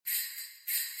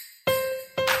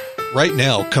Right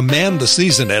now, command the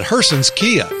season at Herson's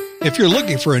Kia. If you're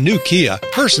looking for a new Kia,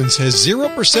 Herson's has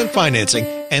 0% financing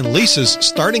and leases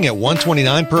starting at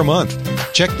 $129 per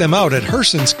month. Check them out at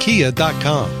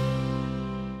hersonskia.com.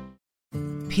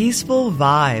 Peaceful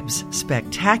vibes,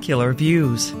 spectacular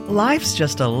views. Life's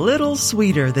just a little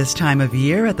sweeter this time of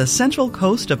year at the Central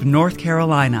Coast of North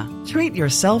Carolina. Treat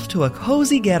yourself to a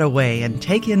cozy getaway and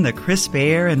take in the crisp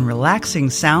air and relaxing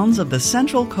sounds of the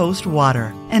Central Coast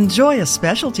water. Enjoy a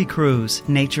specialty cruise,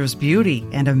 nature's beauty,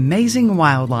 and amazing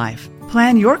wildlife.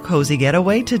 Plan your cozy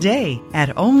getaway today at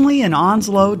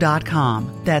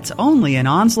onlyinonslow.com. That's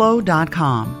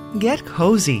onlyinonslow.com. Get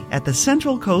cozy at the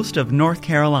Central Coast of North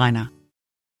Carolina.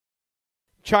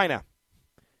 China.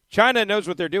 China knows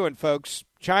what they're doing, folks.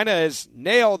 China has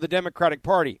nailed the Democratic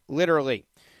Party, literally.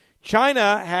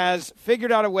 China has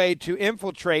figured out a way to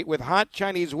infiltrate with hot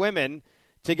Chinese women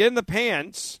to get in the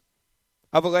pants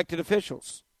of elected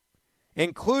officials,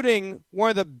 including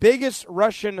one of the biggest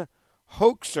Russian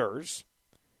hoaxers,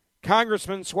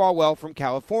 Congressman Swalwell from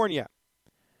California.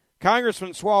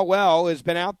 Congressman Swalwell has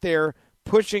been out there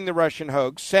pushing the Russian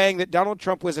hoax, saying that Donald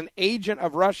Trump was an agent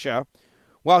of Russia,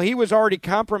 while he was already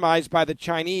compromised by the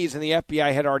Chinese, and the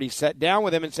FBI had already sat down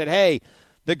with him and said, hey,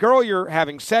 the girl you're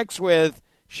having sex with,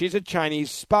 she's a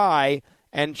Chinese spy,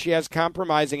 and she has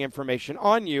compromising information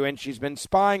on you, and she's been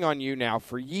spying on you now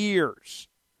for years.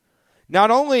 Not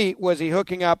only was he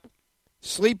hooking up,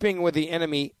 sleeping with the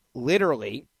enemy,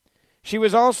 literally, she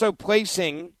was also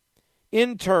placing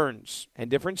interns and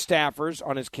different staffers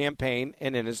on his campaign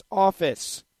and in his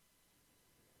office.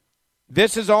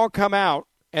 This has all come out,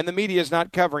 and the media is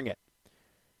not covering it.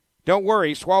 Don't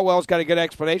worry, Swalwell's got a good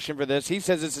explanation for this. He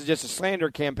says this is just a slander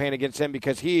campaign against him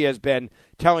because he has been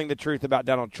telling the truth about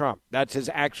Donald Trump. That's his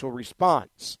actual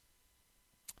response.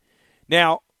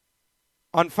 Now,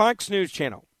 on Fox News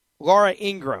Channel, Laura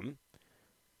Ingraham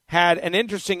had an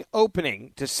interesting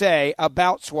opening to say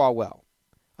about Swalwell,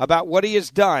 about what he has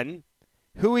done,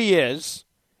 who he is,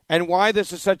 and why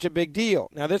this is such a big deal.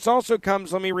 Now, this also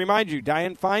comes, let me remind you,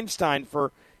 Dianne Feinstein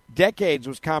for decades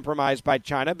was compromised by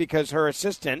China because her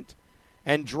assistant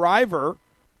and driver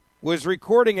was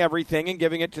recording everything and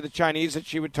giving it to the Chinese that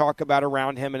she would talk about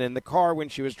around him and in the car when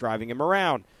she was driving him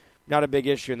around. Not a big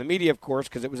issue in the media, of course,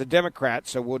 because it was a Democrat,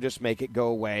 so we'll just make it go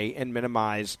away and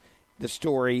minimize the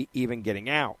story even getting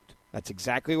out. That's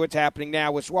exactly what's happening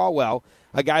now with Swalwell,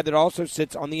 a guy that also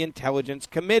sits on the Intelligence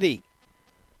Committee.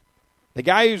 The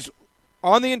guy who's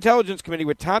on the Intelligence Committee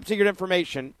with top-secret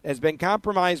information has been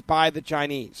compromised by the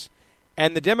Chinese.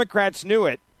 And the Democrats knew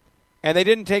it, and they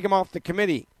didn't take him off the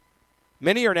committee.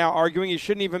 Many are now arguing he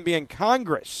shouldn't even be in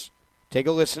Congress. Take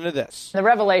a listen to this. The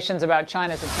revelations about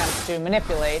China's attempts to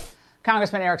manipulate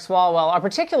Congressman Eric Swalwell are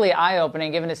particularly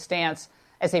eye-opening given his stance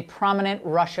as a prominent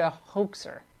Russia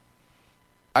hoaxer.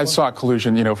 I saw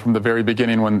collusion, from the very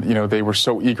beginning when, they were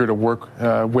so eager to work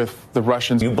with the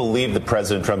Russians. You believe that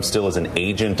President Trump still is an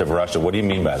agent of Russia. What do you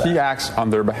mean by that? He acts on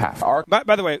their behalf.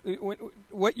 By the way,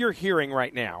 what you're hearing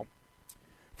right now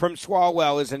from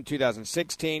Swalwell is in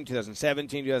 2016,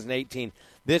 2017, 2018.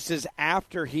 This is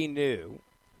after he knew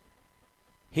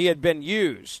he had been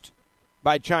used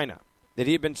by China, that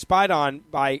he had been spied on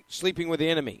by sleeping with the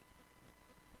enemy.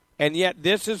 And yet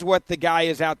this is what the guy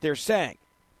is out there saying.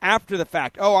 After the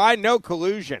fact, I know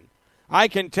collusion. I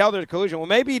can tell there's collusion. Well,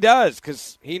 maybe he does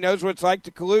because he knows what it's like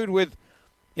to collude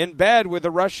in bed with the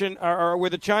Russian or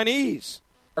with the Chinese.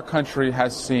 Our country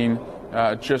has seen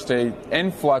just an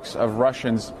influx of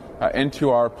Russians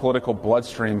into our political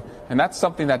bloodstream, and that's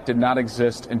something that did not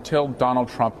exist until Donald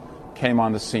Trump came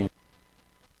on the scene.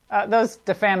 Those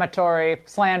defamatory,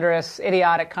 slanderous,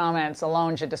 idiotic comments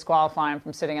alone should disqualify him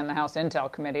from sitting in the House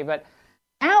Intel Committee. But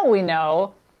now we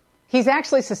know he's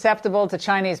actually susceptible to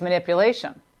Chinese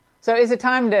manipulation. So is it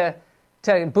time to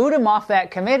boot him off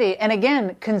that committee? And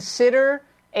again, consider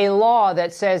a law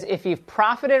that says if you've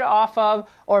profited off of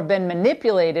or been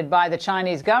manipulated by the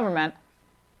Chinese government,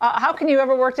 how can you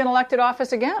ever work in elected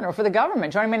office again or for the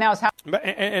government? Joining me now is how.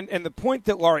 And the point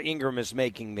that Laura Ingraham is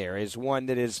making there is one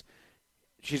that is,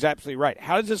 she's absolutely right.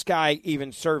 How does this guy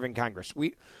even serve in Congress?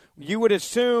 You would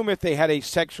assume if they had a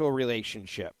sexual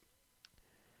relationship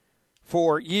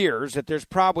for years that there's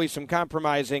probably some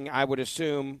compromising, I would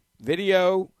assume,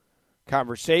 video,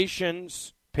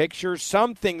 conversations, pictures,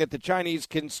 something that the Chinese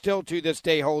can still to this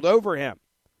day hold over him.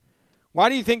 Why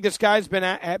do you think this guy's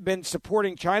been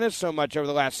supporting China so much over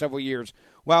the last several years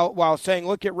while saying,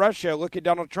 look at Russia, look at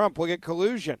Donald Trump, look at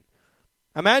collusion?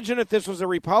 Imagine if this was a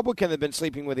Republican that had been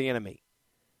sleeping with the enemy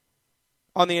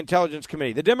on the Intelligence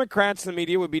Committee. The Democrats, the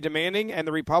media would be demanding, and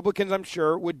the Republicans, I'm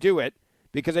sure, would do it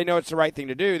because they know it's the right thing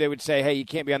to do, they would say, hey, you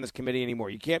can't be on this committee anymore.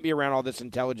 You can't be around all this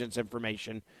intelligence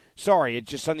information. Sorry,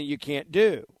 it's just something you can't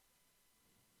do.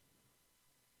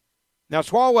 Now,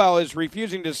 Swalwell is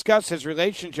refusing to discuss his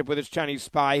relationship with his Chinese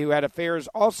spy, who had affairs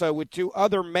also with 2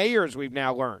 other mayors, we've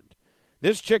now learned.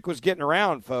 This chick was getting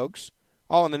around, folks,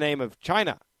 all in the name of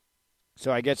China.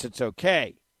 So I guess it's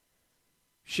okay.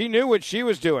 She knew what she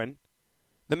was doing.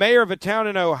 The mayor of a town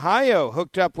in Ohio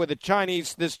hooked up with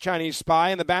this Chinese spy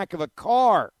in the back of a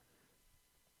car.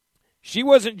 She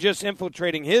wasn't just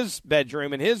infiltrating his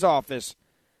bedroom and his office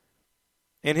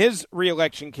and his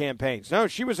re-election campaigns. No,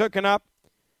 she was hooking up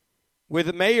with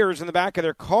the mayors in the back of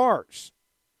their cars.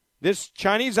 This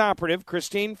Chinese operative,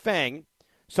 Christine Fang,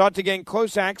 sought to gain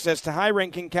close access to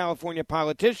high-ranking California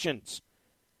politicians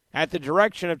at the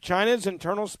direction of China's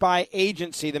internal spy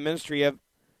agency, the Ministry of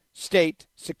State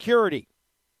Security.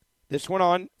 This went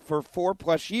on for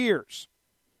 4+ years.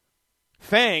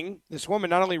 Fang, this woman,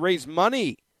 not only raised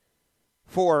money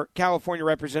for California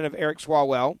Representative Eric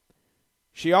Swalwell,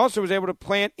 she also was able to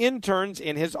plant interns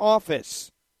in his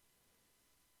office.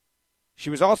 She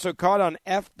was also caught on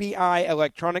FBI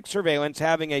electronic surveillance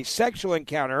having a sexual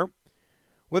encounter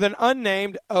with an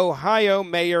unnamed Ohio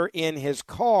mayor in his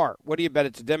car. What do you bet?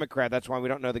 It's a Democrat. That's why we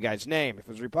don't know the guy's name. If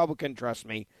it was Republican, trust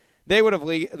me, they would have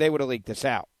leaked this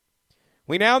out.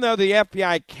 We now know the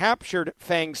FBI captured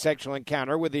Fang's sexual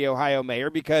encounter with the Ohio mayor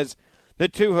because the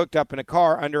 2 hooked up in a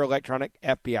car under electronic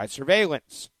FBI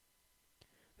surveillance.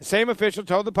 The same official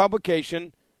told the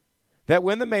publication that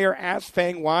when the mayor asked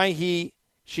Fang why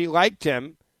she liked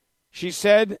him, she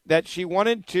said that she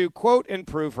wanted to, quote,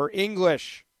 improve her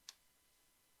English.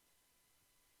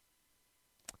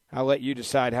 I'll let you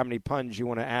decide how many puns you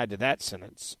want to add to that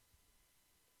sentence.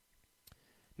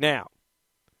 Now,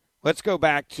 let's go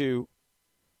back to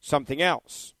something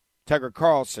else. Tucker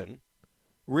Carlson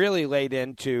really laid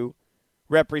into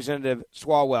Representative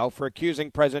Swalwell for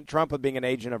accusing President Trump of being an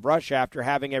agent of Russia after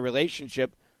having a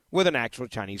relationship with an actual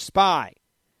Chinese spy.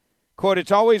 Quote,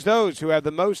 it's always those who have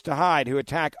the most to hide who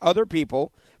attack other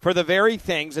people for the very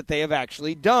things that they have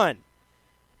actually done.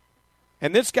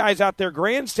 And this guy's out there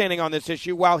grandstanding on this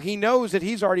issue while he knows that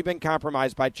he's already been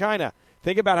compromised by China.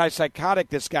 Think about how psychotic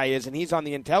this guy is, and he's on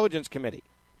the Intelligence Committee.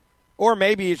 Or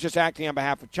maybe he's just acting on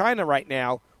behalf of China right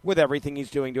now with everything he's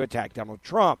doing to attack Donald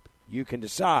Trump. You can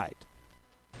decide.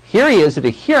 Here he is at a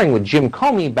hearing with Jim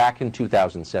Comey back in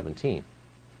 2017.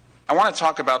 I want to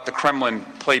talk about the Kremlin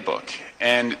playbook.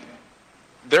 And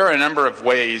there are a number of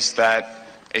ways that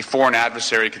a foreign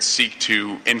adversary could seek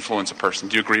to influence a person.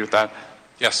 Do you agree with that?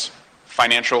 Yes.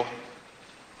 Financial?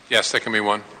 Yes, that can be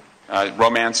one.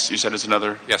 Romance, you said, is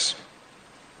another? Yes.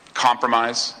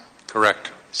 Compromise?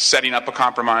 Correct. Setting up a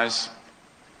compromise?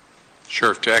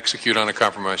 Sure, to execute on a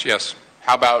compromise, yes.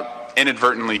 How about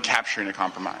inadvertently capturing a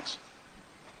compromise?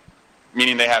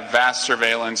 Meaning they have vast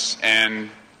surveillance and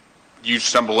you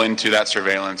stumble into that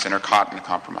surveillance and are caught in a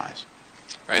compromise.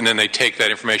 And then they take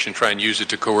that information and try and use it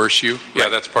to coerce you? Yeah,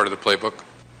 that's part of the playbook.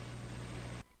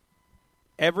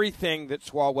 Everything that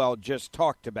Swalwell just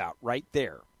talked about right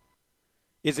there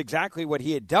is exactly what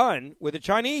he had done with the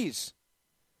Chinese.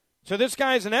 So this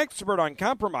guy is an expert on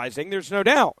compromising, there's no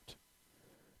doubt.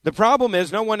 The problem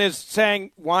is no one is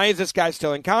saying, why is this guy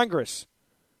still in Congress?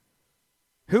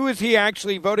 Who is he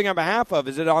actually voting on behalf of?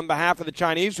 Is it on behalf of the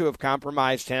Chinese who have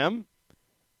compromised him?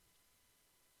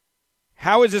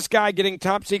 How is this guy getting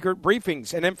top secret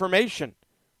briefings and information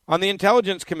on the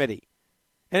Intelligence Committee?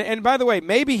 And by the way,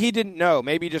 maybe he didn't know.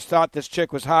 Maybe he just thought this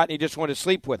chick was hot and he just wanted to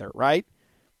sleep with her, right?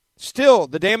 Still,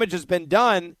 the damage has been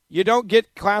done. You don't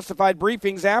get classified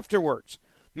briefings afterwards.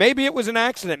 Maybe it was an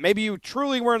accident. Maybe you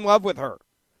truly were in love with her.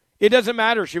 It doesn't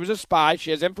matter. She was a spy.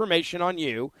 She has information on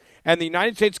you. And the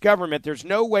United States government, there's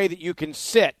no way that you can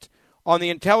sit on the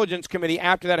Intelligence Committee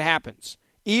after that happens,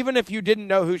 even if you didn't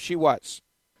know who she was.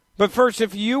 But first,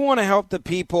 if you want to help the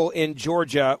people in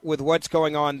Georgia with what's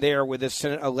going on there with this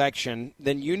Senate election,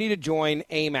 then you need to join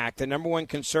AMAC, the number one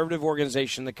conservative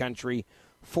organization in the country,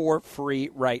 for free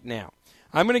right now.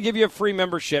 I'm going to give you a free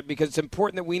membership because it's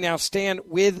important that we now stand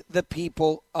with the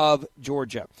people of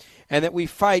Georgia and that we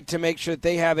fight to make sure that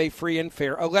they have a free and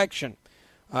fair election.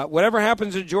 Whatever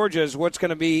happens in Georgia is what's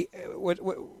going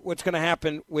to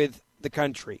happen with the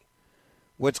country.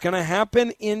 What's going to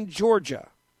happen in Georgia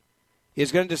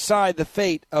is going to decide the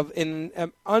fate of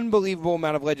an unbelievable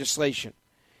amount of legislation.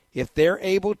 If they're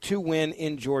able to win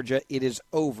in Georgia, it is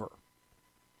over.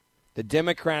 The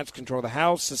Democrats control the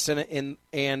House, the Senate,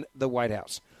 and the White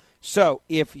House. So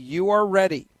if you are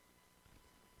ready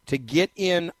to get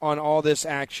in on all this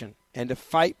action and to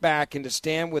fight back and to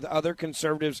stand with other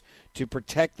conservatives to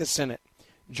protect the Senate,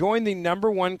 Join the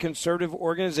number one conservative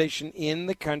organization in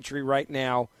the country right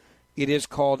now. It is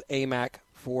called AMAC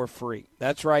for free.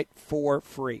 That's right, for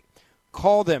free.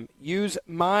 Call them. Use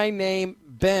my name,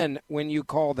 Ben, when you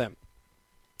call them.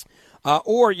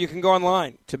 Or you can go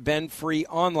online to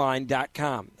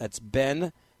benfreeonline.com. That's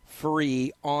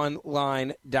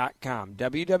benfreeonline.com.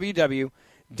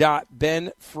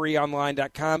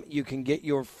 www.benfreeonline.com. You can get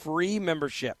your free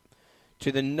membership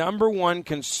to the number one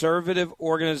conservative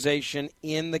organization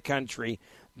in the country,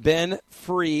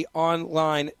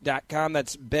 benfreeonline.com.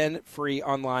 That's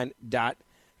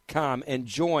benfreeonline.com. And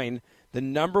join the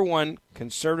number one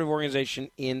conservative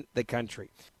organization in the country.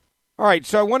 All right,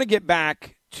 so I want to get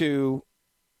back to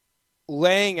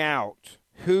laying out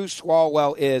who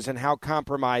Swalwell is and how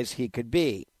compromised he could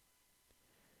be.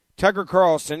 Tucker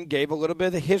Carlson gave a little bit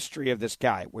of the history of this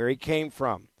guy, where he came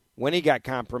from, when he got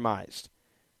compromised.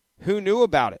 Who knew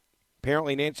about it?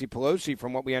 Apparently Nancy Pelosi,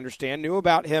 from what we understand, knew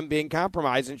about him being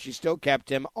compromised, and she still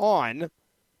kept him on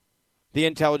the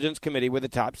Intelligence Committee with the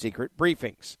top secret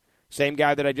briefings. Same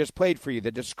guy that I just played for you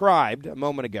that described a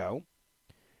moment ago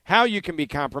how you can be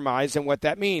compromised and what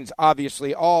that means.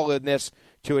 Obviously, all in this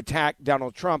to attack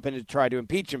Donald Trump and to try to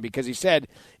impeach him, because he said,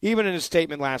 even in his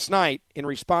statement last night, in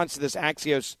response to this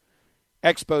Axios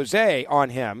expose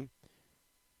on him,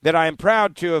 that I am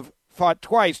proud to have fought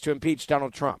twice to impeach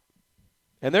Donald Trump.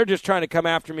 And they're just trying to come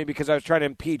after me because I was trying to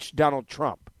impeach Donald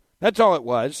Trump. That's all it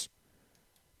was.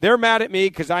 They're mad at me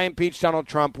because I impeached Donald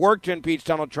Trump, worked to impeach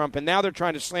Donald Trump, and now they're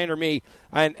trying to slander me,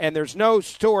 and there's no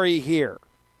story here.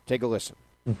 Take a listen.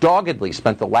 Doggedly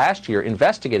spent the last year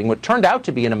investigating what turned out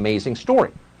to be an amazing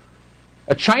story.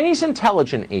 A Chinese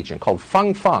intelligence agent called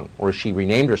Fang Fang, or as she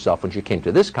renamed herself when she came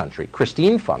to this country,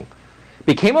 Christine Fang,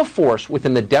 became a force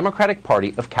within the Democratic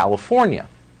Party of California.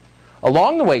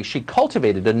 Along the way, she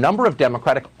cultivated a number of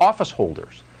Democratic office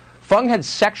holders. Fang had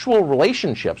sexual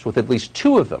relationships with at least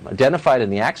two of them, identified in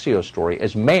the Axios story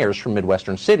as mayors from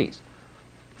Midwestern cities.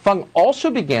 Fang also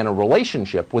began a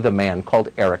relationship with a man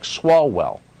called Eric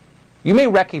Swalwell. You may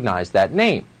recognize that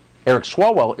name. Eric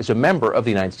Swalwell is a member of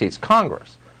the United States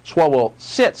Congress. Swalwell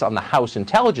sits on the House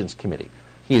Intelligence Committee.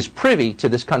 He is privy to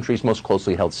this country's most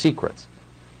closely held secrets.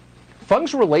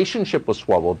 Fang's relationship with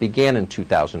Swalwell began in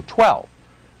 2012.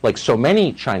 Like so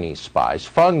many Chinese spies,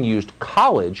 Fang used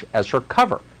college as her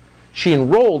cover. She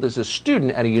enrolled as a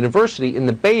student at a university in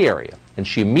the Bay Area, and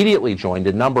she immediately joined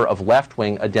a number of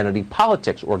left-wing identity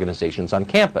politics organizations on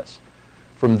campus.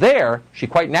 From there, she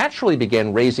quite naturally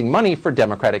began raising money for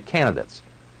Democratic candidates.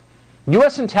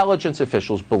 U.S. intelligence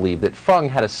officials believe that Fang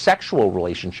had a sexual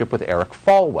relationship with Eric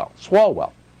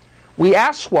Swalwell. We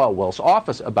asked Swalwell's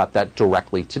office about that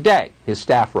directly today. His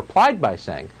staff replied by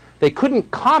saying they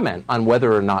couldn't comment on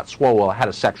whether or not Swalwell had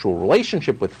a sexual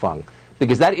relationship with Fang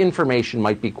because that information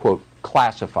might be, quote,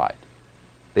 classified.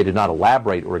 They did not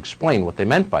elaborate or explain what they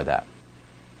meant by that.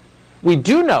 We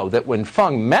do know that when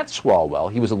Fang met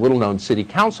Swalwell, he was a little-known city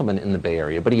councilman in the Bay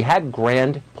Area, but he had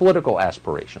grand political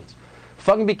aspirations.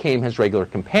 Fang became his regular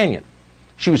companion.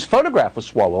 She was photographed with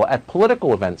Swalwell at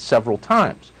political events several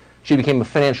times. She became a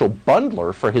financial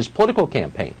bundler for his political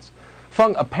campaigns.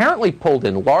 Fang apparently pulled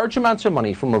in large amounts of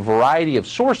money from a variety of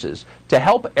sources to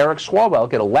help Eric Swalwell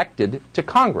get elected to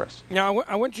Congress. Now,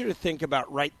 I want you to think about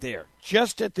right there,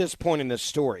 just at this point in this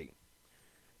story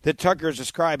that Tucker is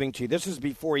describing to you. This is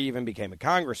before he even became a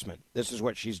congressman. This is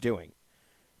what she's doing.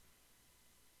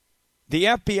 The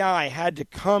FBI had to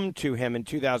come to him in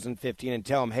 2015 and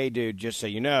tell him, hey, dude, just so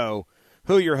you know,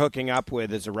 who you're hooking up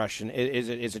with is a Russian,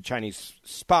 is a Chinese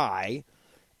spy,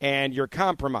 and you're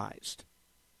compromised.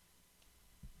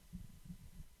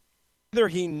 Whether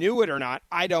he knew it or not,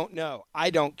 I don't know.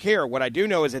 I don't care. What I do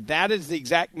know is that that is the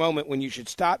exact moment when you should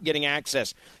stop getting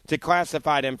access to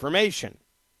classified information.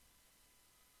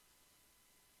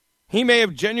 He may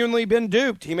have genuinely been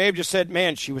duped. He may have just said,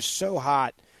 man, she was so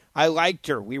hot. I liked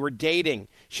her. We were dating.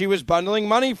 She was bundling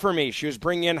money for me. She was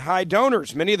bringing in high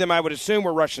donors. Many of them I would assume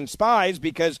were Russian spies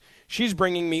because she's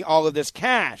bringing me all of this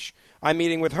cash. I'm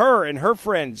meeting with her and her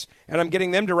friends, and I'm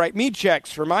getting them to write me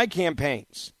checks for my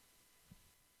campaigns.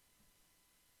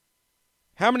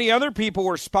 How many other people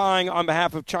were spying on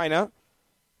behalf of China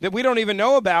that we don't even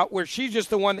know about, where she's just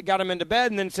the one that got him into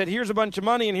bed and then said, here's a bunch of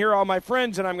money and here are all my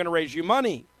friends and I'm going to raise you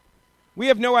money. We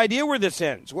have no idea where this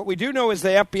ends. What we do know is the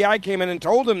FBI came in and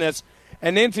told him this,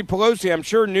 and Nancy Pelosi, I'm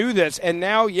sure, knew this, and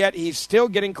now yet he's still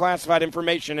getting classified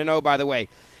information. And oh, by the way,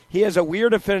 he has a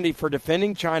weird affinity for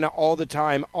defending China all the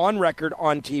time, on record,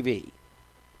 on TV.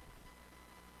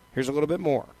 Here's a little bit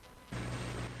more.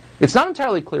 It's not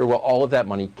entirely clear where all of that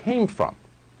money came from.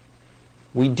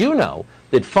 We do know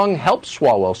that Fang helped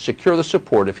Swalwell secure the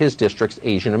support of his district's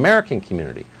Asian American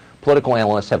community. Political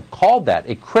analysts have called that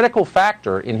a critical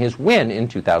factor in his win in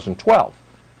 2012.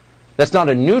 That's not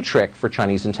a new trick for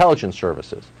Chinese intelligence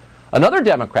services. Another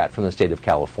Democrat from the state of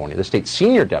California, the state's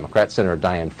senior Democrat, Senator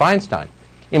Dianne Feinstein,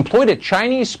 employed a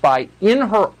Chinese spy in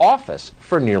her office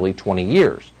for nearly 20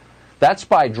 years. That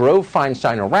spy drove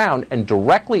Feinstein around and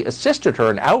directly assisted her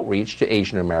in outreach to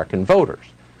Asian American voters.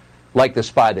 Like the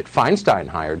spy that Feinstein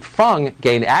hired, Fang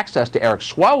gained access to Eric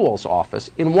Swalwell's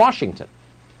office in Washington.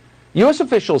 U.S.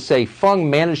 officials say Fang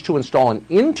managed to install an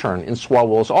intern in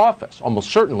Swalwell's office,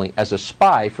 almost certainly as a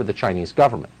spy for the Chinese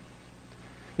government.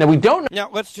 Now, we don't know. Now,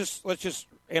 let's just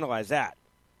analyze that.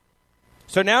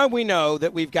 So now we know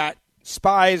that we've got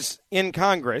spies in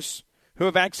Congress who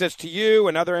have access to you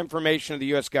and other information of the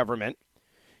U.S. government.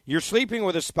 You're sleeping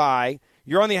with a spy.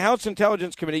 You're on the House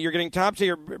Intelligence Committee. You're getting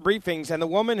top-tier briefings, and the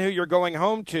woman who you're going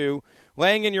home to,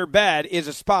 laying in your bed, is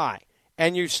a spy.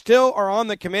 And you still are on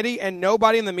the committee, and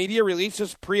nobody in the media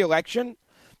releases pre-election?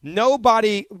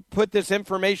 Nobody put this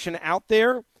information out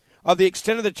there of the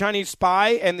extent of the Chinese spy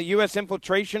and the U.S.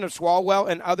 infiltration of Swalwell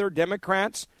and other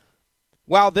Democrats,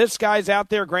 while this guy's out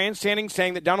there grandstanding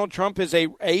saying that Donald Trump is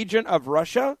an agent of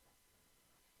Russia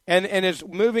and is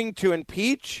moving to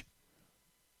impeach?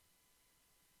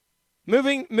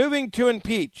 Moving to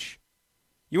impeach.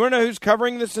 You want to know who's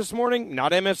covering this morning?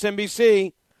 Not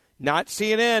MSNBC, not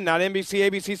CNN, not NBC,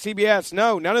 ABC, CBS.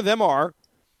 No, none of them are.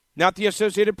 Not the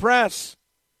Associated Press.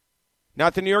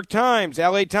 Not the New York Times,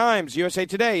 LA Times, USA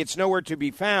Today. It's nowhere to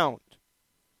be found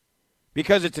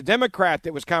because it's a Democrat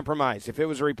that was compromised. If it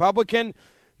was a Republican,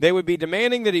 they would be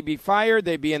demanding that he be fired.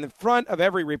 They'd be in the front of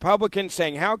every Republican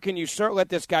saying, how can you let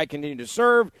this guy continue to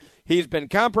serve? He's been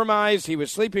compromised. He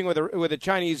was sleeping with a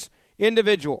Chinese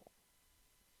individual.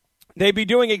 They'd be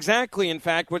doing exactly, in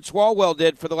fact, what Swalwell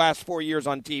did for the last 4 years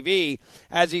on TV,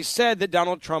 as he said that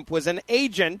Donald Trump was an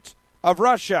agent of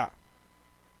Russia.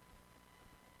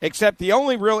 Except the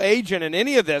only real agent in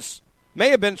any of this may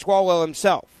have been Swalwell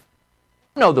himself.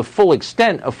 Know the full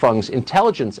extent of Feng's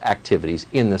intelligence activities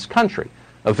in this country.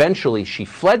 Eventually, she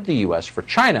fled the U.S. for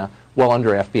China while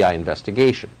under FBI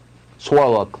investigation.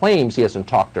 Swalwell claims he hasn't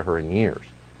talked to her in years.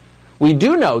 We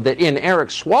do know that in Eric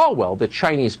Swalwell, the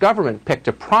Chinese government picked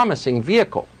a promising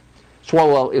vehicle.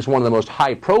 Swalwell is one of the most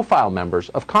high-profile members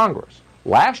of Congress.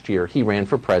 Last year, he ran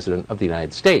for president of the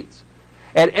United States.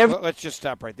 Let's just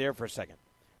stop right there for a second.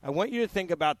 I want you to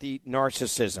think about the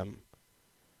narcissism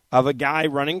of a guy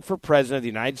running for president of the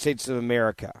United States of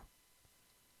America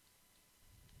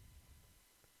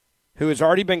who has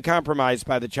already been compromised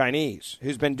by the Chinese,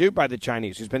 who's been duped by the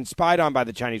Chinese, who's been spied on by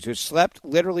the Chinese, who's slept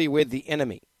literally with the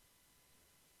enemy.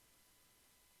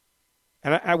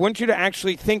 And I want you to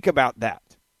actually think about that.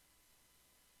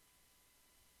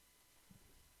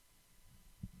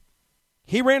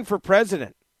 He ran for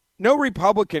president. No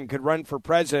Republican could run for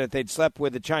president if they'd slept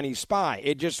with a Chinese spy.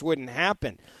 It just wouldn't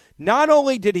happen. Not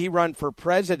only did he run for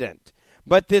president,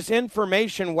 but this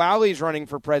information while he's running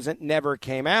for president never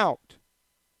came out.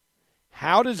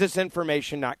 How does this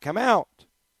information not come out?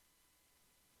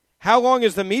 How long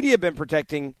has the media been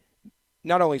protecting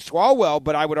not only Swalwell,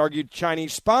 but I would argue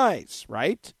Chinese spies,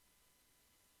 right?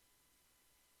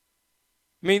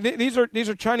 I mean, these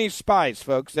are Chinese spies,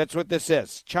 folks. That's what this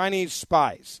is, Chinese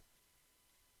spies.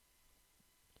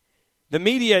 The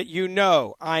media,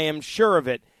 I am sure of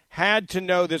it, had to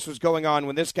know this was going on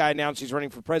when this guy announced he's running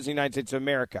for president of the United States of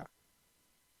America.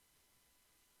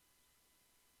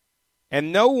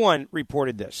 And no one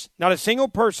reported this. Not a single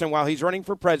person while he's running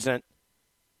for president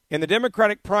in the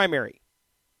Democratic primary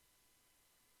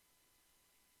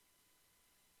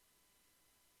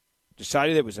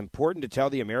decided it was important to tell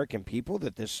the American people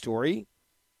that this story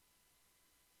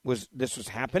was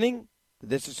happening, that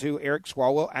this is who Eric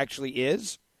Swalwell actually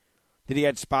is, that he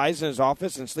had spies in his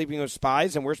office and sleeping with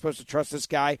spies, and we're supposed to trust this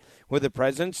guy with the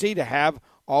presidency to have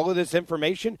all of this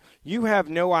information. You have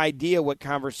no idea what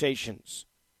conversations.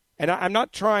 And I'm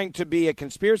not trying to be a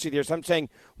conspiracy theorist. I'm saying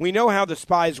we know how the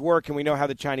spies work and we know how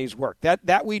the Chinese work.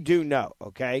 That we do know,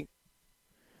 okay?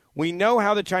 We know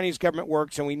how the Chinese government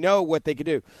works and we know what they could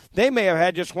do. They may have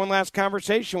had just one last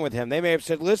conversation with him. They may have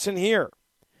said, listen here,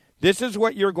 this is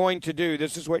what you're going to do.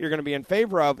 This is what you're going to be in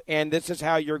favor of, and this is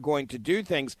how you're going to do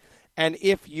things. And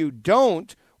if you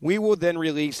don't, we will then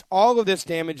release all of this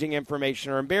damaging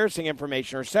information or embarrassing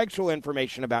information or sexual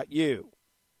information about you.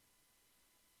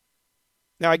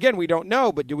 Now, again, we don't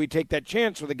know, but do we take that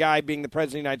chance with a guy being the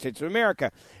president of the United States of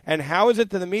America? And how is it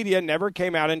that the media never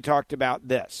came out and talked about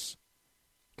this?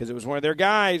 Because it was one of their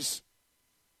guys.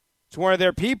 It's one of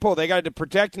their people. They got to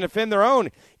protect and defend their own,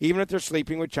 even if they're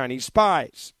sleeping with Chinese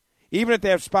spies. Even if they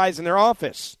have spies in their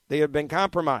office, they have been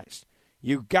compromised.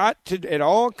 You got to, at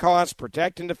all costs,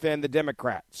 protect and defend the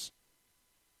Democrats.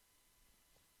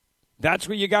 That's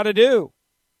what you got to do.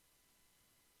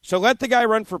 So let the guy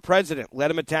run for president. Let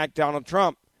him attack Donald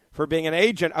Trump for being an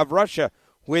agent of Russia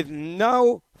with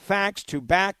no facts to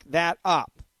back that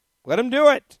up. Let him do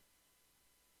it.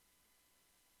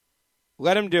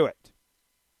 Let him do it.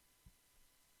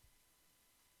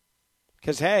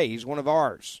 Because, hey, he's one of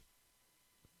ours.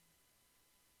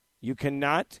 You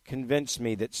cannot convince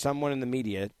me that someone in the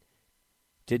media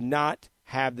did not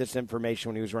have this information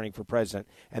when he was running for president,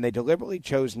 and they deliberately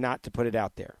chose not to put it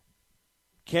out there.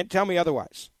 Can't tell me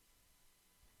otherwise.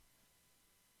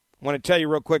 I want to tell you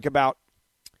real quick about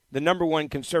the number one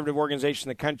conservative organization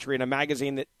in the country and a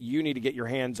magazine that you need to get your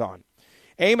hands on.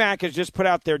 AMAC has just put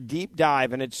out their deep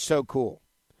dive, and it's so cool.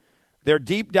 Their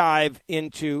deep dive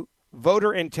into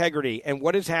voter integrity and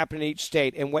what has happened in each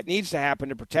state and what needs to happen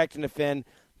to protect and defend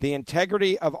the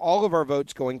integrity of all of our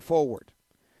votes going forward.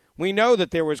 We know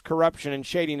that there was corruption and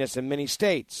shadiness in many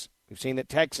states. We've seen that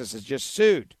Texas has just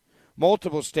sued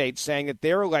multiple states saying that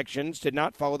their elections did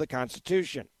not follow the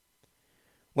Constitution.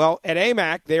 Well, at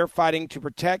AMAC, they're fighting to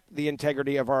protect the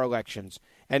integrity of our elections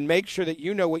and make sure that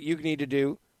you know what you need to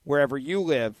do wherever you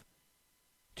live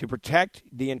to protect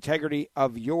the integrity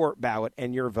of your ballot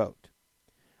and your vote.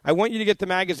 I want you to get the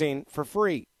magazine for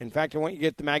free. In fact, I want you to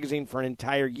get the magazine for an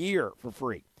entire year for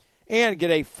free and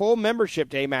get a full membership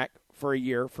to AMAC for a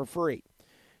year for free.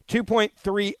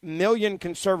 2.3 million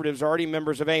conservatives are already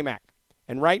members of AMAC,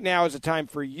 and right now is the time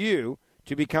for you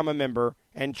to become a member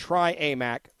and try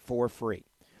AMAC for free.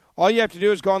 All you have to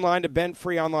do is go online to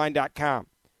benfreeonline.com.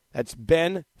 That's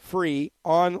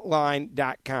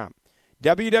benfreeonline.com.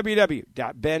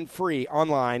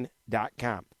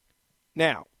 www.benfreeonline.com.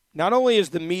 Now, not only is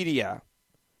the media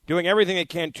doing everything they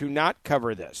can to not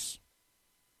cover this,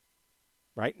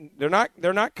 right? They're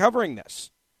not covering this.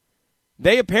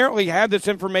 They apparently had this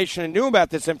information and knew about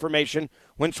this information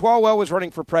when Swalwell was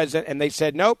running for president, and they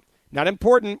said, nope, not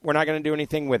important. We're not going to do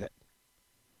anything with it.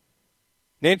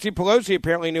 Nancy Pelosi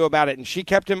apparently knew about it, and she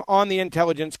kept him on the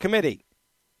Intelligence Committee.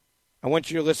 I want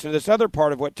you to listen to this other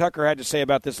part of what Tucker had to say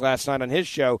about this last night on his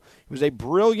show. It was a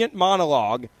brilliant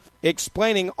monologue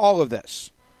explaining all of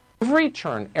this. Every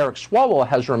turn, Eric Swalwell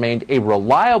has remained a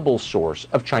reliable source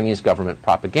of Chinese government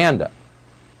propaganda.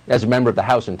 As a member of the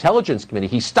House Intelligence Committee,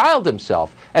 he styled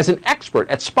himself as an expert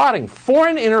at spotting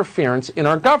foreign interference in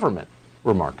our government.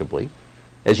 Remarkably,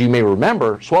 as you may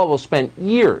remember, Swalwell spent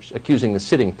years accusing the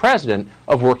sitting president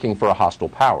of working for a hostile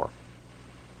power.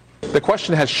 The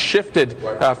question has shifted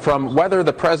from whether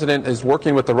the president is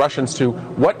working with the Russians to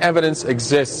what evidence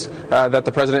exists that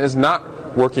the president is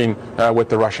not working with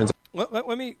the Russians.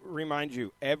 Let me remind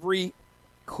you, every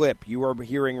clip you are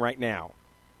hearing right now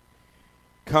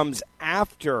comes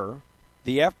after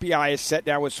the FBI has sat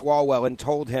down with Swalwell and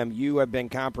told him you have been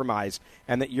compromised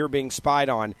and that you're being spied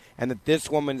on and that this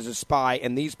woman is a spy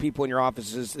and these people in your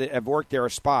offices that have worked there are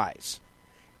spies.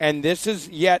 And this is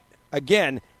yet,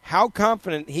 again, how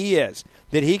confident he is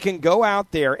that he can go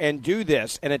out there and do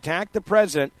this and attack the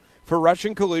president for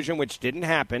Russian collusion, which didn't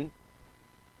happen,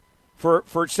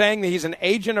 for saying that he's an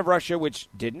agent of Russia, which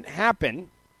didn't happen,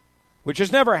 which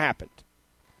has never happened.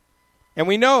 And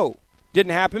we know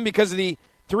didn't happen because of the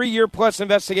 3-year-plus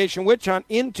investigation witch hunt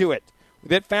into it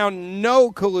that found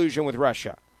no collusion with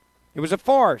Russia. It was a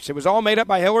farce. It was all made up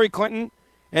by Hillary Clinton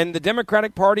and the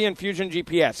Democratic Party and Fusion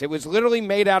GPS. It was literally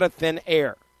made out of thin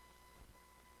air.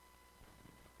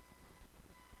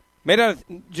 Made out of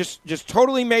just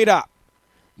totally made up.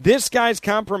 This guy's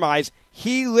compromised.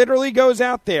 He literally goes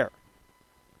out there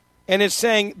and is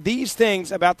saying these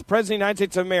things about the President of the United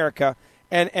States of America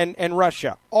and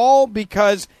Russia, all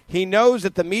because he knows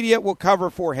that the media will cover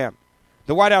for him.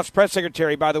 The White House press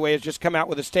secretary, by the way, has just come out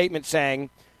with a statement saying,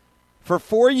 for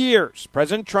 4 years,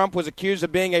 President Trump was accused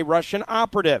of being a Russian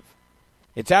operative.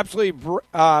 It's absolutely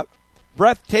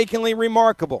breathtakingly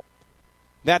remarkable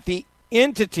that the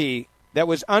entity that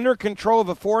was under control of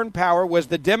a foreign power was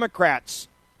the Democrats,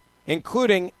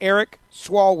 including Eric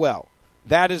Swalwell.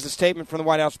 That is the statement from the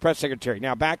White House press secretary.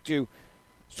 Now back to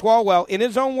Swalwell in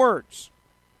his own words,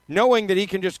 knowing that he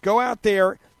can just go out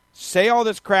there, say all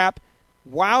this crap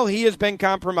while he has been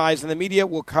compromised and the media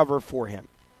will cover for him.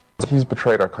 He's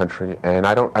betrayed our country, and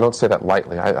I don't say that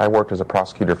lightly. I worked as a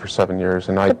prosecutor for 7 years,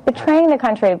 and But betraying the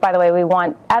country, by the way, we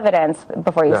want evidence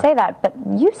before you say that, but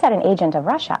you said an agent of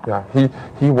Russia. Yeah,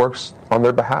 he works on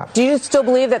their behalf. Do you still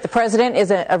believe that the president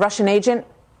is a Russian agent?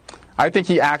 I think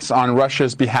he acts on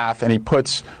Russia's behalf, and he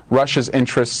puts Russia's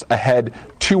interests ahead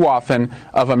too often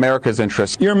of America's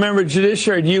interests. You're a member of the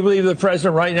judiciary. Do you believe the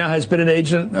president right now has been an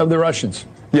agent of the Russians?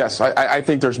 Yes, I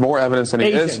think there's more evidence than he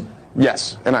is.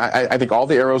 Yes, and I think all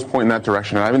the arrows point in that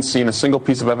direction, and I haven't seen a single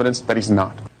piece of evidence that he's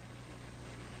not.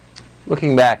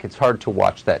 Looking back, it's hard to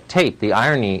watch that tape. The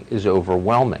irony is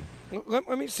overwhelming.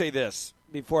 Let me say this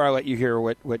before I let you hear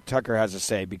what Tucker has to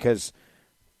say, because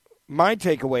my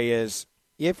takeaway is,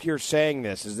 if you're saying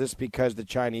this, is this because the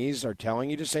Chinese are telling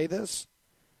you to say this?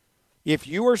 If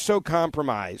you are so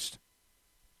compromised,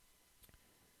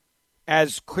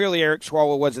 as clearly Eric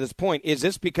Swalwell was at this point, is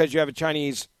this because you have a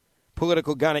Chinese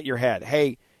political gun at your head?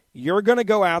 Hey, you're going to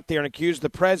go out there and accuse the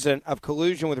president of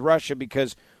collusion with Russia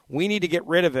because we need to get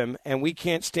rid of him, and we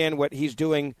can't stand what he's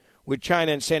doing with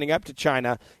China and standing up to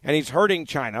China, and he's hurting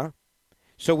China.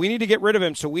 So we need to get rid of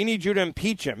him, so we need you to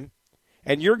impeach him.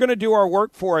 And you're going to do our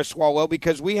work for us, Swalwell,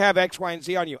 because we have X, Y, and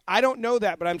Z on you. I don't know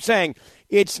that, but I'm saying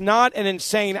it's not an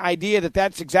insane idea that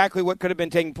that's exactly what could have been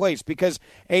taking place, because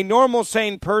a normal,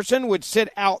 sane person would sit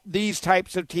out these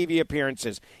types of TV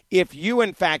appearances if you,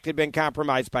 in fact, had been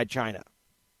compromised by China.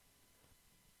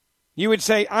 You would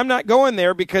say, I'm not going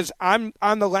there because I'm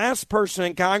the last person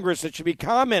in Congress that should be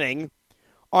commenting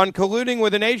on colluding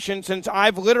with a nation since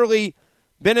I've literally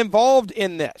been involved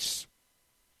in this.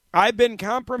 I've been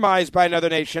compromised by another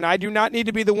nation. I do not need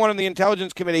to be the one on the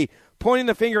Intelligence Committee pointing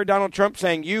the finger at Donald Trump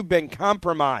saying, you've been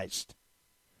compromised.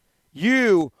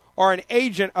 You are an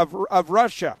agent of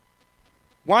Russia.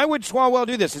 Why would Swalwell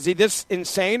do this? Is he this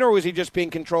insane, or was he just being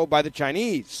controlled by the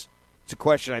Chinese? It's a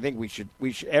question I think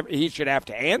he should have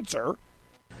to answer.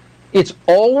 It's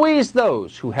always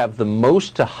those who have the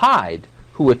most to hide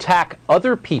who attack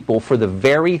other people for the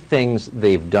very things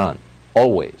they've done.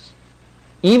 Always.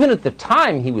 Even at the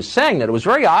time he was saying that, it was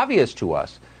very obvious to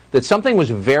us that something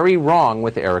was very wrong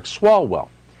with Eric Swalwell.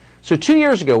 So 2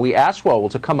 years ago, we asked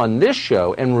Swalwell to come on this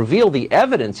show and reveal the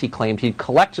evidence he claimed he'd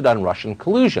collected on Russian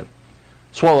collusion.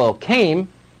 Swalwell came,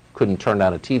 couldn't turn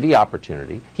down a TV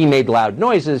opportunity, he made loud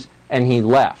noises, and he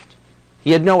left.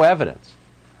 He had no evidence.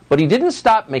 But he didn't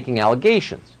stop making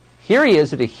allegations. Here he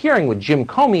is at a hearing with Jim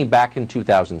Comey back in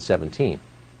 2017.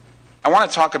 I want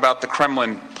to talk about the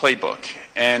Kremlin playbook.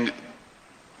 And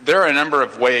there are a number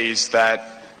of ways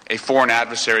that a foreign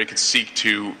adversary could seek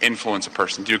to influence a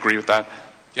person. Do you agree with that?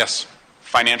 Yes.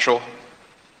 Financial?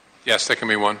 Yes, that can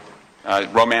be one.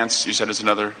 Romance, you said, is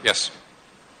another? Yes.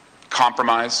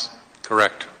 Compromise?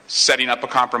 Correct. Setting up a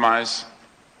compromise?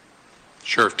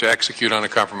 Sure, to execute on a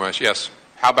compromise, yes.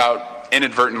 How about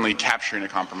inadvertently capturing a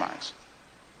compromise?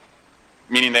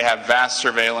 Meaning they have vast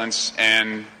surveillance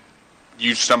and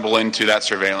you stumble into that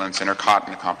surveillance and are caught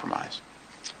in a compromise.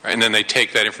 And then they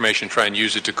take that information, try and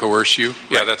use it to coerce you.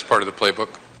 Yeah, that's part of the playbook.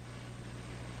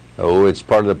 Oh, it's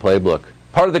part of the playbook.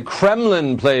 Part of the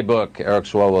Kremlin playbook, Eric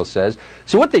Swalwell says.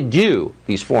 So what they do,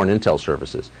 these foreign intel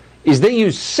services, is they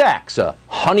use sex, a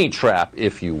honey trap,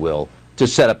 if you will, to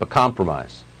set up a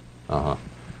compromise.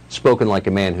 Spoken like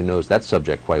a man who knows that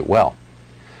subject quite well.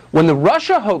 When the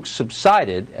Russia hoax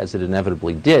subsided, as it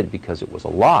inevitably did because it was a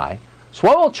lie,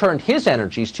 Swalwell turned his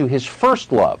energies to his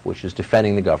first love, which is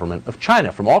defending the government of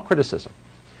China from all criticism.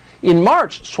 In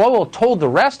March, Swalwell told the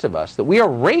rest of us that we are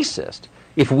racist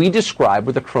if we describe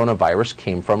where the coronavirus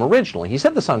came from originally. He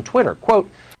said this on Twitter, quote...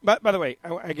 By the way,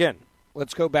 again,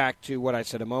 let's go back to what I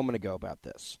said a moment ago about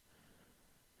this.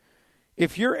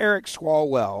 If you're Eric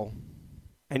Swalwell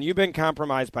and you've been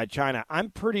compromised by China, I'm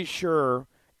pretty sure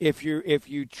if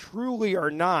you truly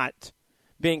are not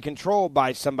being controlled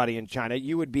by somebody in China,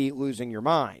 you would be losing your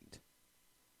mind.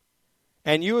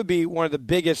 And you would be one of the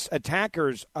biggest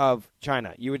attackers of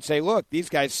China. You would say, look, these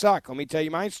guys suck. Let me tell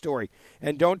you my story.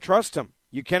 And don't trust them.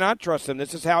 You cannot trust them.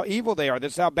 This is how evil they are.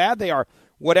 This is how bad they are.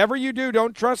 Whatever you do,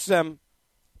 don't trust them.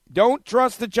 Don't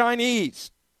trust the Chinese.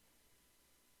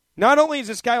 Not only is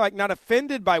this guy not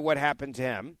offended by what happened to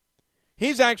him,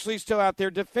 he's actually still out there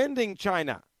defending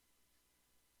China.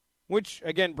 Which,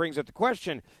 again, brings up the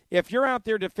question, if you're out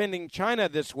there defending China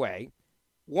this way,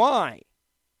 why?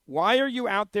 Why are you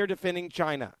out there defending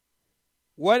China?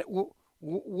 What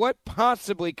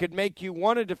possibly could make you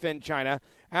want to defend China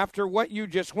after what you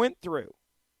just went through?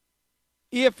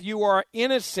 If you are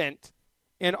innocent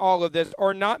in all of this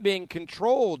or not being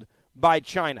controlled by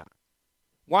China,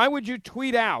 why would you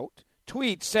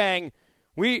tweet saying,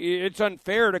 it's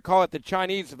unfair to call it the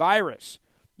Chinese virus?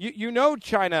 You know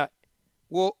China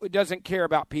doesn't care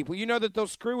about people. You know that they'll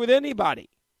screw with anybody.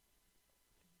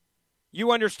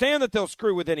 You understand that they'll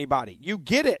screw with anybody. You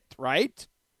get it, right?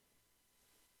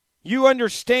 You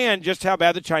understand just how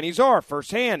bad the Chinese are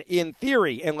firsthand, in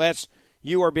theory, unless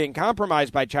you are being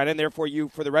compromised by China, and therefore you,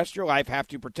 for the rest of your life, have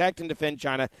to protect and defend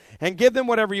China and give them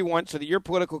whatever you want so that your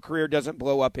political career doesn't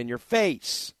blow up in your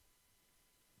face.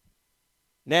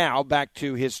 Now, back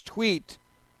to his tweet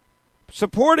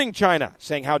supporting China,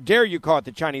 saying, how dare you call it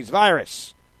the Chinese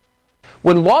virus?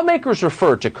 When lawmakers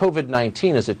refer to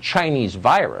COVID-19 as a Chinese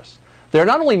virus, they're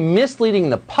not only misleading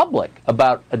the public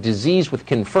about a disease with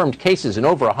confirmed cases in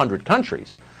over 100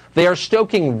 countries, they are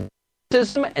stoking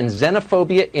racism and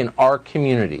xenophobia in our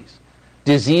communities.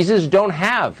 Diseases don't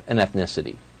have an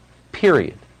ethnicity,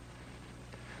 period.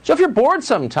 So if you're bored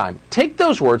sometime, take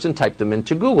those words and type them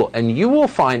into Google, and you will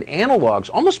find analogs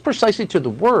almost precisely to the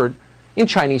word in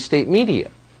Chinese state media.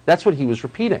 That's what he was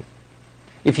repeating.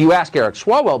 If you ask Eric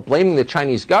Swalwell, blaming the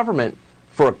Chinese government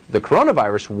for the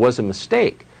coronavirus was a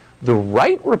mistake. The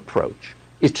right approach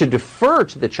is to defer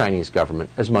to the Chinese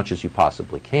government as much as you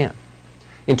possibly can.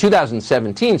 In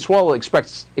 2017, Swalwell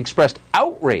expressed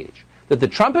outrage that the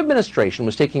Trump administration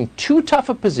was taking too tough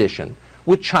a position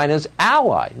with China's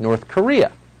ally, North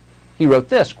Korea. He wrote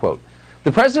this, quote,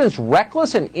 "The president's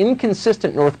reckless and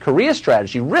inconsistent North Korea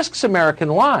strategy risks American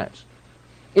lives.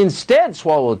 Instead,"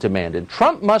 Swalwell demanded,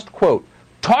 "Trump must, quote,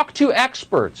 talk to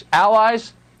experts,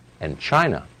 allies, and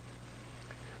China."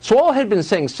 Swalwell had been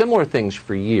saying similar things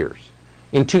for years.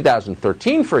 In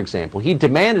 2013, for example, he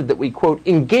demanded that we, quote,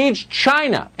 engage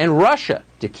China and Russia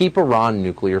to keep Iran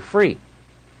nuclear free.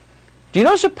 Do you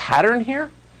notice a pattern here?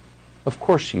 Of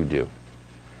course you do.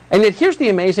 And yet here's the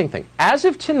amazing thing. As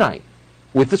of tonight,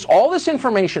 with all this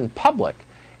information public,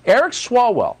 Eric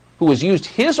Swalwell, who has used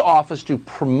his office to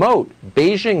promote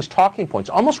Beijing's talking points,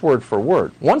 almost word for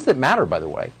word, ones that matter, by the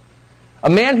way, a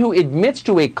man who admits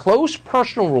to a close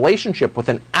personal relationship with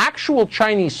an actual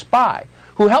Chinese spy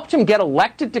who helped him get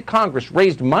elected to Congress,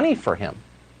 raised money for him,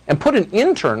 and put an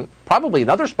intern, probably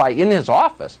another spy, in his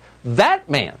office. That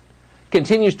man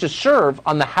continues to serve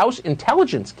on the House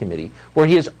Intelligence Committee, where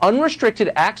he has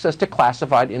unrestricted access to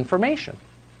classified information.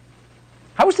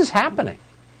 How is this happening?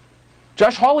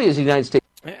 Josh Hawley is the United States.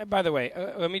 By the way,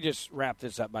 let me just wrap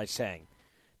this up by saying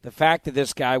the fact that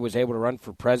this guy was able to run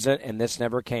for president and this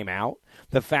never came out,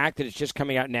 the fact that it's just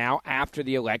coming out now after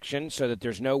the election so that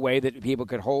there's no way that people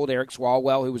could hold Eric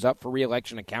Swalwell, who was up for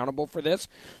re-election, accountable for this,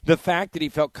 the fact that he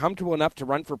felt comfortable enough to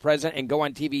run for president and go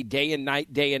on TV day and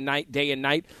night, day and night, day and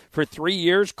night for 3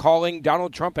 years, calling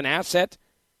Donald Trump an asset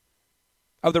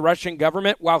of the Russian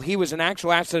government while he was an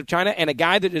actual asset of China, and a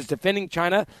guy that is defending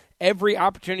China every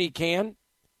opportunity he can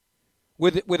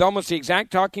with almost the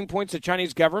exact talking points of the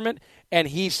Chinese government, and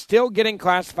he's still getting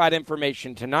classified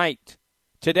information tonight,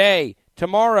 today,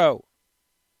 tomorrow.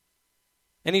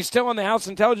 And he's still on the House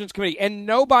Intelligence Committee, and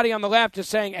nobody on the left is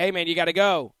saying, hey, man, you got to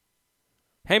go.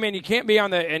 Hey, man, you can't be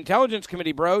on the Intelligence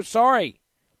Committee, bro. Sorry.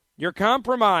 You're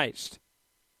compromised.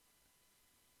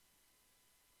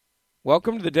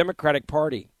 Welcome to the Democratic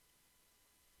Party.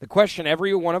 The question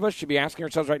every one of us should be asking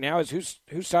ourselves right now is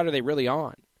whose side are they really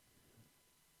on?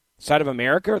 The side of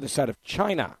America or the side of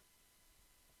China?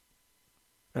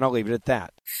 And I'll leave it at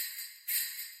that.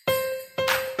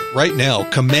 Right now,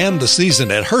 command the season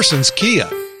at Herson's Kia.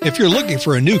 If you're looking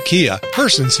for a new Kia,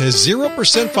 Herson's has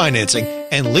 0% financing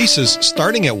and leases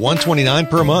starting at $129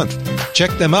 per month. Check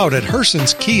them out at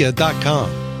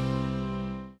hersonskia.com.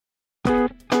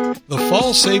 The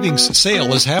fall savings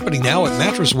sale is happening now at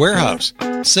Mattress Warehouse.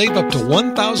 Save up to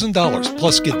 $1,000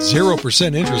 plus get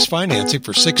 0% interest financing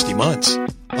for 60 months.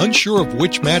 Unsure of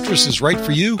which mattress is right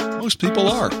for you? Most people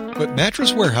are. But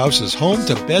Mattress Warehouse is home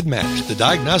to BedMatch, the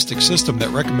diagnostic system that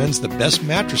recommends the best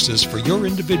mattresses for your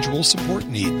individual support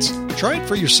needs. Try it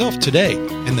for yourself today,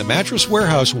 and the Mattress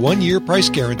Warehouse 1-year price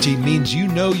guarantee means you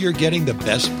know you're getting the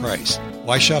best price.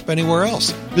 Why shop anywhere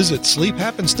else? Visit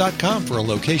sleephappens.com for a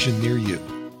location near you.